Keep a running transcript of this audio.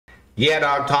Yeah,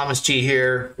 dog, Thomas G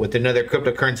here with another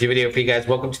cryptocurrency video for you guys.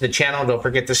 Welcome to the channel. Don't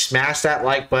forget to smash that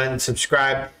like button,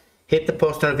 subscribe, hit the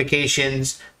post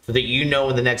notifications so that you know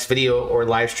when the next video or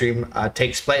live stream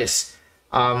takes place.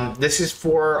 This is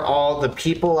for all the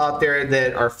people out there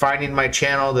that are finding my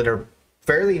channel that are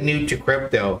fairly new to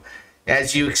crypto.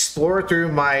 As you explore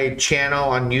through my channel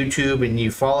on YouTube and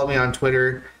you follow me on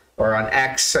Twitter, or on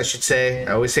X, I should say,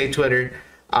 I always say Twitter,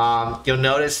 you'll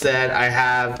notice that I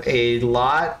have a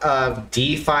lot of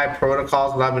DeFi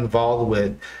protocols that I'm involved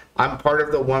with. I'm part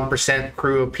of the 1%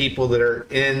 crew of people that are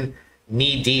in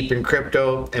knee deep in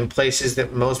crypto in places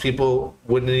that most people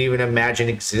wouldn't even imagine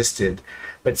existed.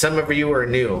 But some of you are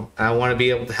new, and I want to be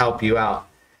able to help you out.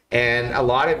 And a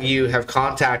lot of you have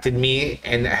contacted me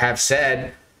and have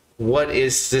said, what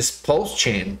is this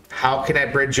Pulsechain? How can I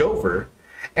bridge over?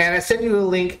 And I send you a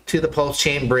link to the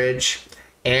Pulsechain bridge,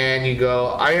 and you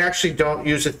go, I actually don't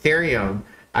use Ethereum.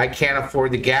 I can't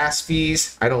afford the gas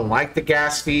fees. I don't like the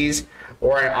gas fees,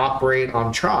 or I operate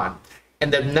on Tron.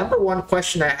 And the number one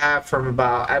question I have from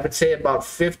about, I would say about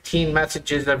 15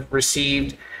 messages I've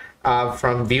received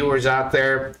from viewers out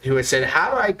there who have said, how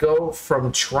do I go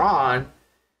from Tron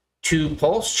to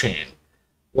Pulsechain?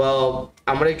 Well,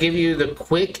 I'm going to give you the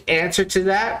quick answer to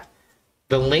that.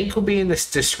 The link will be in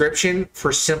this description for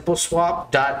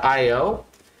simpleswap.io.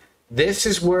 This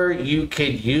is where you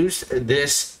could use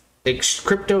this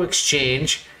crypto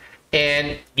exchange,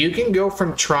 and you can go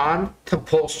from Tron to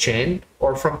Pulsechain,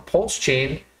 or from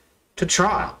Pulsechain to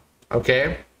Tron,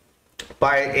 okay?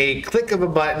 By a click of a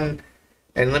button,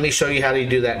 and let me show you how to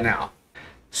do that now.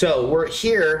 So we're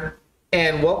here,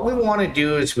 and what we want to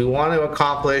do is we want to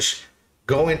accomplish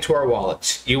go into our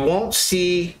wallets. You won't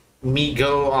see me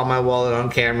go on my wallet on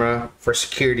camera for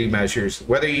security measures.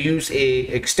 Whether you use a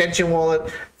extension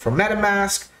wallet for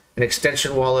MetaMask, an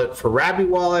extension wallet for Rabby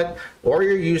wallet, or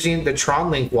you're using the Tron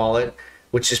Link wallet,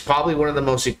 which is probably one of the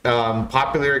most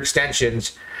popular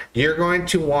extensions, you're going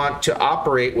to want to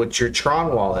operate with your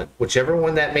Tron wallet, whichever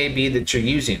one that may be that you're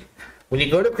using. When you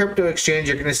go to crypto exchange,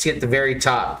 you're going to see at the very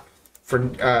top,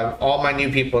 for all my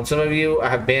new people, and some of you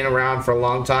have been around for a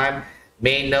long time,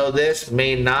 may know this,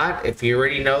 may not. If you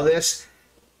already know this,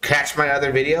 catch my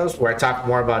other videos where I talk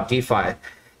more about DeFi.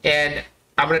 And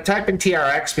I'm going to type in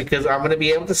TRX because I'm going to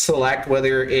be able to select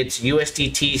whether it's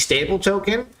USDT stable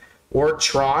token or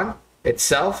Tron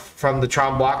itself from the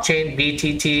Tron blockchain,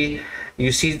 BTT.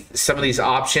 You see some of these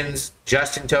options,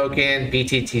 Justin token,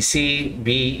 BTTC,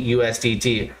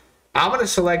 BUSDT. I'm going to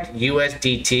select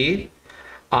USDT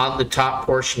on the top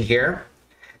portion here.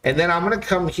 And then I'm going to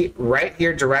come right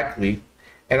here directly,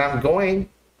 and I'm going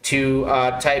to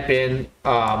type in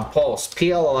Pulse,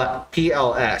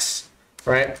 PLS,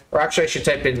 right? Or actually, I should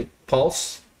type in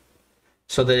Pulse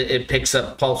so that it picks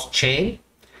up Pulsechain.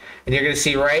 And you're going to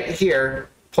see right here,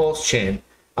 Pulsechain.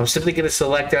 I'm simply going to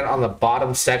select that on the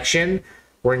bottom section,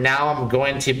 where now I'm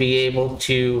going to be able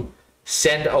to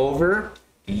send over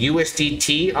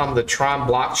USDT on the Tron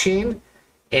blockchain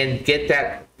and get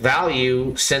that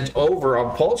value sent over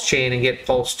on Pulsechain and get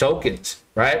Pulse tokens,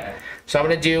 right? So I'm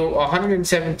going to do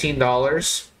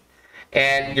 $117,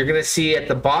 and you're going to see at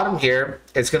the bottom here,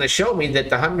 it's going to show me that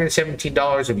the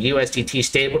 $117 of USDT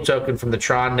stable token from the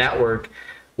Tron network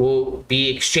will be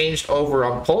exchanged over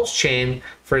on Pulsechain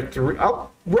for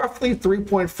roughly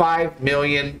 3.5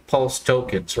 million Pulse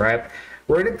tokens, right?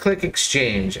 We're going to click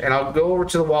exchange, and I'll go over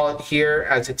to the wallet here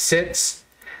as it sits,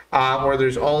 where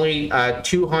there's only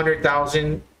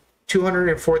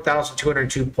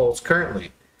 204,202 Pulse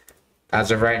currently as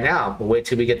of right now. But wait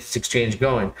till we get this exchange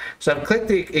going. So I've clicked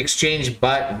the exchange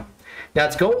button. Now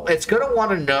it's going to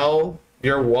want to know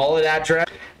your wallet address.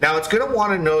 Now it's going to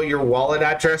want to know your wallet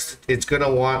address. It's going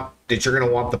to want that you're going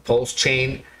to want the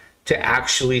Pulsechain to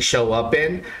actually show up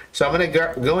in. So I'm going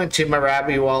to go into my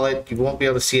Rabby wallet. You won't be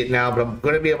able to see it now, but I'm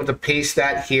going to be able to paste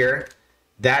that here,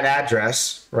 that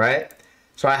address, right?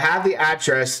 So I have the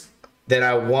address that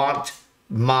I want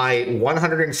my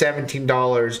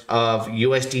 $117 of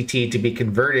USDT to be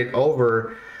converted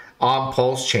over on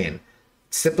Pulsechain.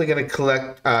 Simply going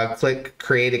to click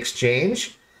Create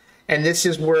Exchange. And this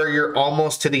is where you're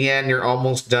almost to the end, you're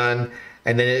almost done.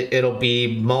 And then it'll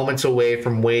be moments away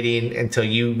from waiting until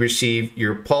you receive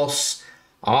your Pulse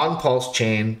on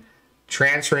Pulsechain,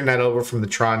 transferring that over from the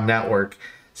Tron network.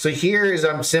 So here is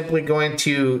I'm simply going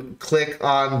to click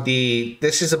on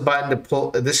this is a button to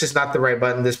pull, this is not the right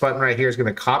button. This button right here is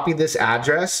going to copy this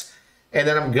address. And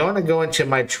then I'm going to go into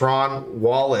my Tron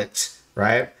wallet,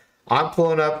 right? I'm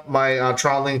pulling up my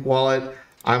Tron Link wallet.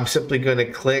 I'm simply going to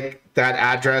click that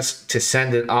address to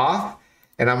send it off.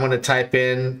 And I'm going to type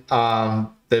in the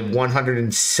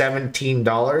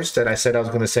 $117 that I said I was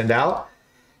going to send out.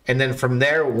 And then from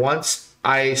there, once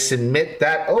I submit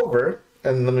that over,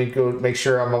 and let me go make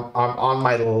sure I'm on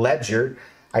my ledger.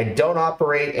 I don't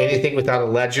operate anything without a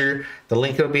ledger. The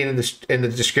link will be in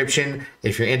the description.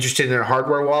 If you're interested in a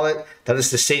hardware wallet, that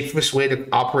is the safest way to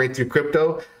operate through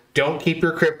crypto. Don't keep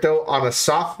your crypto on a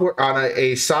software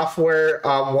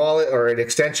wallet or an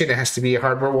extension. It has to be a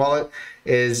hardware wallet.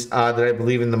 Is that I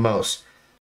believe in the most.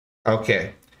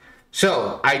 Okay,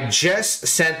 so I just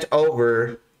sent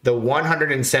over the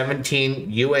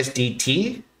 117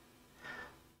 USDT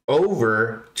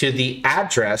over to the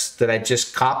address that I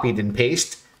just copied and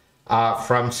pasted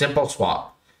from SimpleSwap.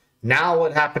 Now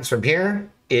what happens from here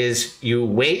is you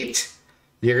wait.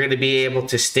 You're going to be able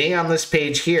to stay on this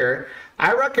page here.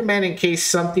 I recommend, in case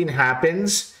something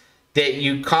happens, that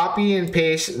you copy and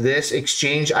paste this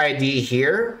exchange ID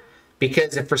here,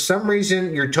 because if for some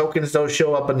reason your tokens don't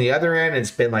show up on the other end, it's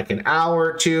been like an hour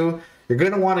or two, you're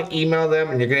going to want to email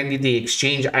them and you're going to need the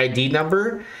exchange ID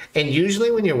number. And usually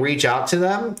when you reach out to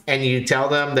them and you tell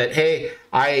them that, hey,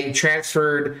 I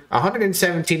transferred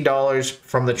 $117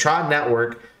 from the Tron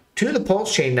network to the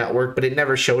Pulsechain network, but it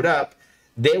never showed up,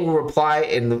 they will reply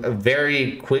in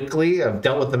very quickly. I've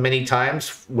dealt with them many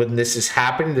times when this is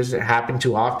happening. It doesn't happen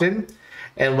too often.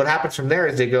 And what happens from there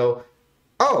is they go,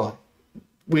 oh,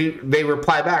 they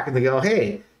reply back and they go,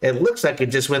 hey, it looks like it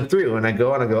just went through. And I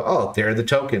go, oh, there are the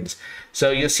tokens.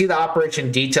 So you'll see the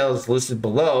operation details listed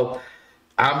below.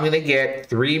 I'm going to get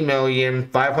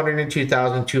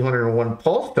 3,502,201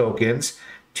 Pulse tokens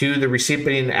to the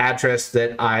recipient address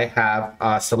that I have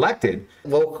selected.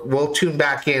 We'll tune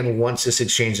back in once this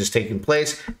exchange has taken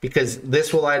place, because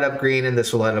this will light up green and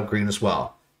this will light up green as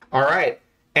well. All right,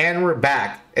 and we're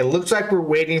back. It looks like we're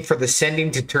waiting for the sending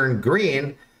to turn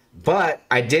green, but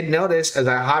I did notice as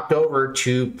I hopped over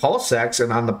to PulseX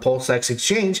and on the PulseX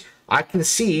exchange, I can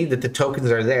see that the tokens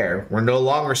are there. We're no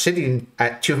longer sitting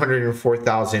at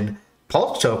 204,000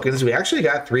 Pulse tokens. We actually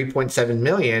got 3.7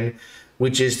 million,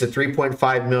 which is the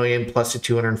 3.5 million plus the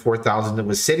 204,000 that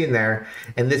was sitting there.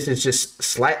 And this is just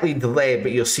slightly delayed,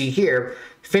 but you'll see here,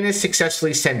 finished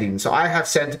successfully sending. So I have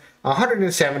sent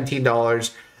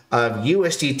 $117 of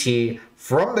USDT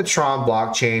from the Tron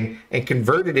blockchain and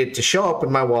converted it to show up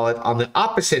in my wallet on the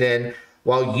opposite end,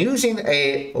 while using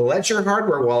a Ledger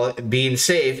hardware wallet being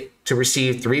safe to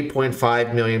receive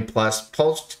 3.5 million plus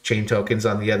Pulsechain tokens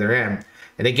on the other end.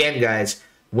 And again, guys,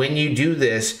 when you do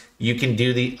this, you can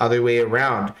do the other way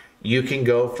around. You can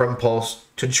go from Pulse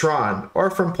to Tron, or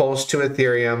from Pulse to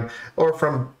Ethereum, or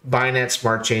from Binance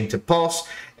Smart Chain to Pulse.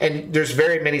 And there's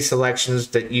very many selections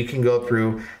that you can go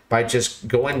through by just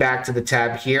going back to the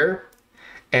tab here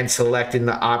and selecting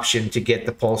the option to get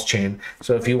the Pulse chain.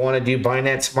 So if you want to do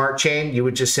Binance Smart Chain, you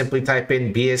would just simply type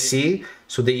in BSC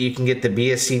so that you can get the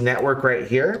BSC network right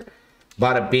here.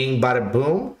 Bada bing, bada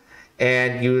boom.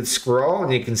 And you would scroll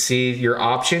and you can see your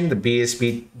option, the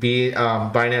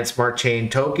Binance Smart Chain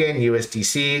token,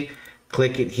 USDC.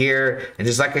 Click it here. And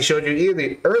just like I showed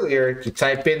you earlier, you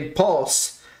type in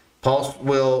Pulse. Pulse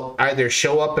will either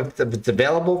show up if it's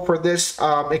available for this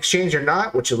exchange or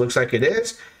not, which it looks like it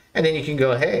is. And then you can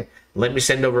go, hey, let me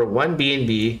send over one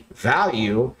BNB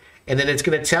value, and then it's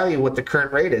going to tell you what the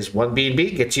current rate is. One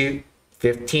BNB gets you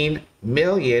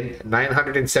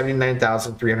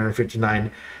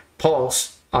 15,979,359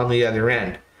 Pulse on the other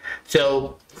end.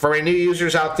 So for my new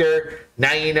users out there,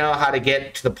 now you know how to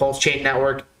get to the Pulsechain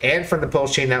Network, and from the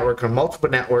Pulsechain Network on multiple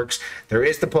networks. There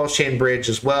is the Pulsechain bridge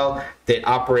as well that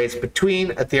operates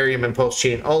between Ethereum and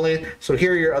Pulsechain only. So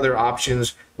here are your other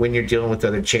options when you're dealing with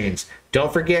other chains.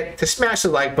 Don't forget to smash the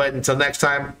like button. Until next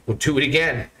time, we'll do it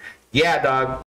again. Yeah, dog.